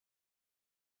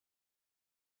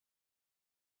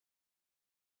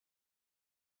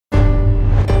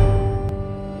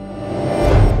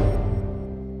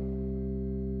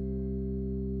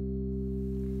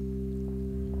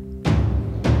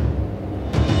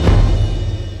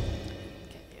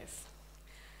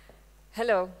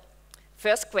Hello.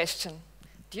 First question.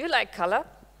 Do you like color?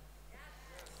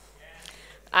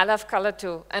 I love color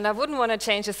too, and I wouldn't want to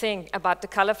change a thing about the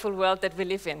colorful world that we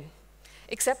live in,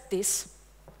 except this.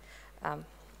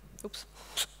 Oops.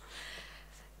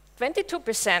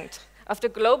 22% of the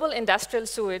global industrial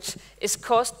sewage is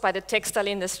caused by the textile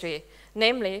industry,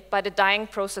 namely by the dyeing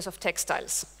process of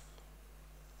textiles.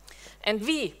 And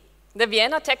we, the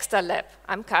Vienna Textile Lab,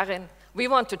 I'm Karin, we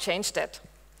want to change that.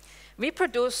 We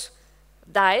produce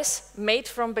dyes made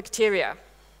from bacteria,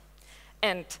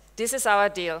 and this is our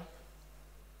deal.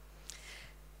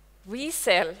 We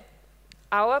sell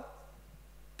our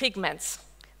pigments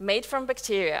made from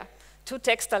bacteria to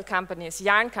textile companies,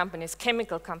 yarn companies,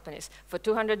 chemical companies for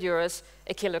 200 euros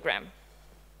a kilogram.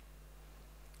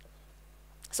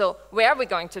 So where are we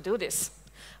going to do this?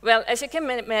 Well, as you can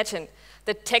imagine,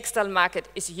 the textile market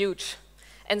is huge.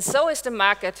 And so is the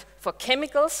market for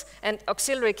chemicals and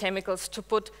auxiliary chemicals to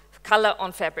put color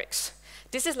on fabrics.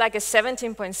 This is like a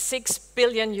 17.6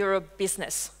 billion euro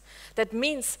business. That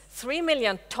means 3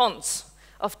 million tons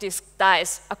of these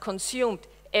dyes are consumed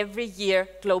every year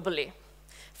globally.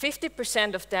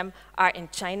 50% of them are in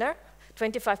China,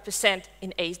 25%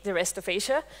 in the rest of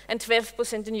Asia, and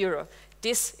 12% in Europe.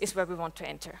 This is where we want to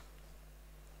enter.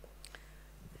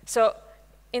 So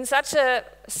in such a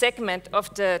segment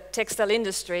of the textile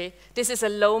industry, this is a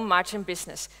low-margin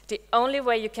business. The only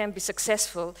way you can be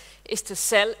successful is to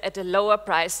sell at a lower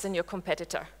price than your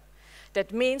competitor.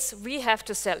 That means we have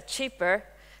to sell cheaper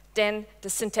than the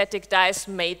synthetic dyes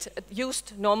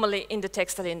used normally in the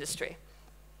textile industry.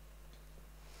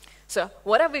 So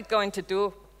what are we going to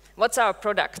do? What's our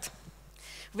product?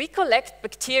 We collect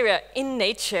bacteria in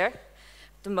nature,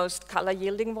 the most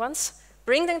color-yielding ones,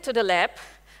 bring them to the lab,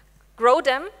 grow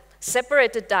them,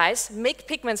 separate the dyes, make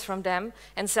pigments from them,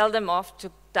 and sell them off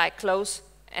to dye clothes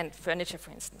and furniture,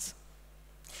 for instance.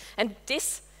 And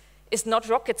this is not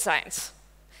rocket science.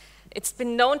 It's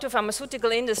been known to the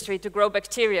pharmaceutical industry to grow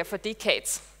bacteria for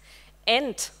decades.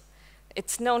 And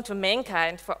it's known to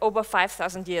mankind for over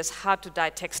 5,000 years how to dye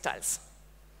textiles.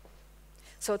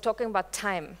 So talking about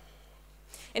time.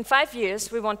 In 5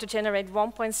 years, we want to generate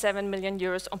 1.7 million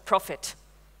euros on profit,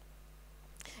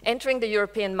 entering the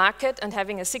European market and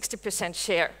having a 60%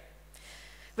 share.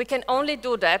 We can only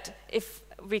do that if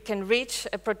we can reach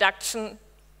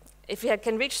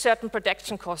certain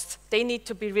production costs. They need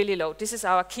to be really low. This is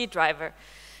our key driver.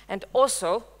 And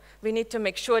also, we need to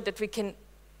make sure that we can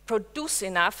produce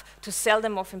enough to sell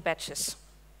them off in batches.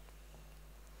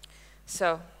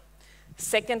 So,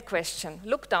 second question,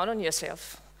 look down on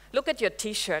yourself. Look at your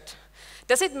t-shirt.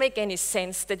 Does it make any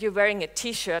sense that you're wearing a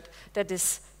t-shirt that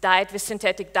is dyed with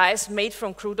synthetic dyes made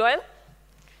from crude oil?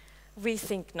 We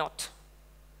think not.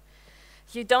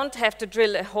 You don't have to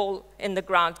drill a hole in the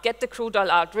ground, get the crude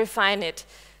oil out, refine it,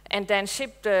 and then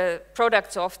ship the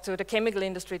products off to the chemical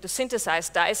industry to synthesize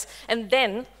dyes, and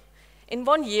then, in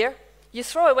 1 year, you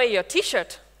throw away your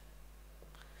t-shirt.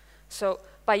 So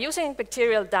by using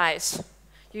bacterial dyes,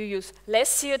 you use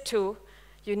less CO2,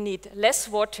 you need less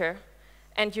water,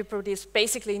 and you produce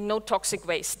basically no toxic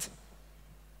waste.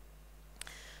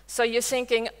 So you're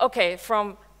thinking, okay,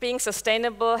 from being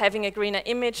sustainable, having a greener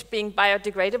image, being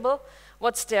biodegradable,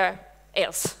 what's there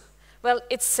else? Well,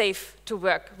 it's safe to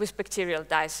work with bacterial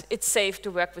dyes. It's safe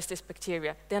to work with these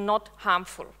bacteria. They're not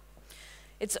harmful.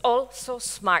 It's also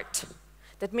smart.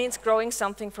 That means growing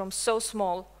something from so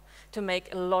small to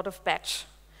make a lot of batch.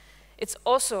 It's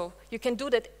also, you can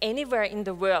do that anywhere in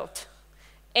the world.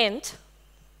 And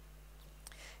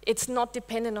it's not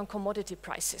dependent on commodity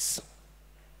prices.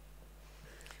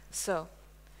 So,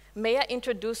 may I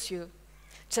introduce you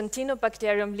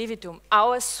Xanthinobacterium lividum,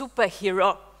 our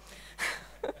superhero.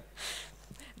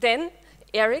 Then,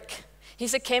 Eric,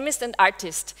 he's a chemist and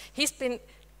artist. He's been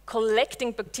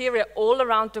collecting bacteria all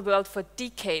around the world for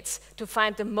decades to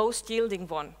find the most yielding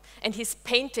one. And he's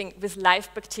painting with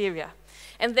live bacteria.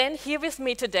 And then here with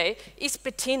me today is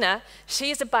Bettina.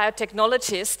 She is a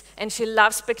biotechnologist and she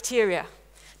loves bacteria.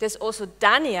 There's also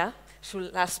Dania, who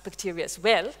loves bacteria as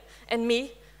well. And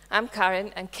me, I'm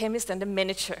Karin, I'm chemist and a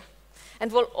manager.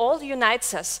 And what all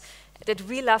unites us, that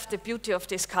we love the beauty of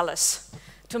these colors,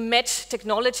 to match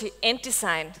technology and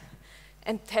design,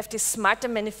 and have this smarter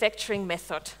manufacturing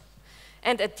method.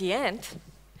 And at the end,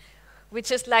 we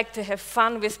just like to have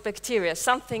fun with bacteria,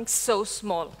 something so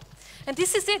small. And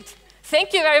this is it.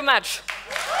 Thank you very much.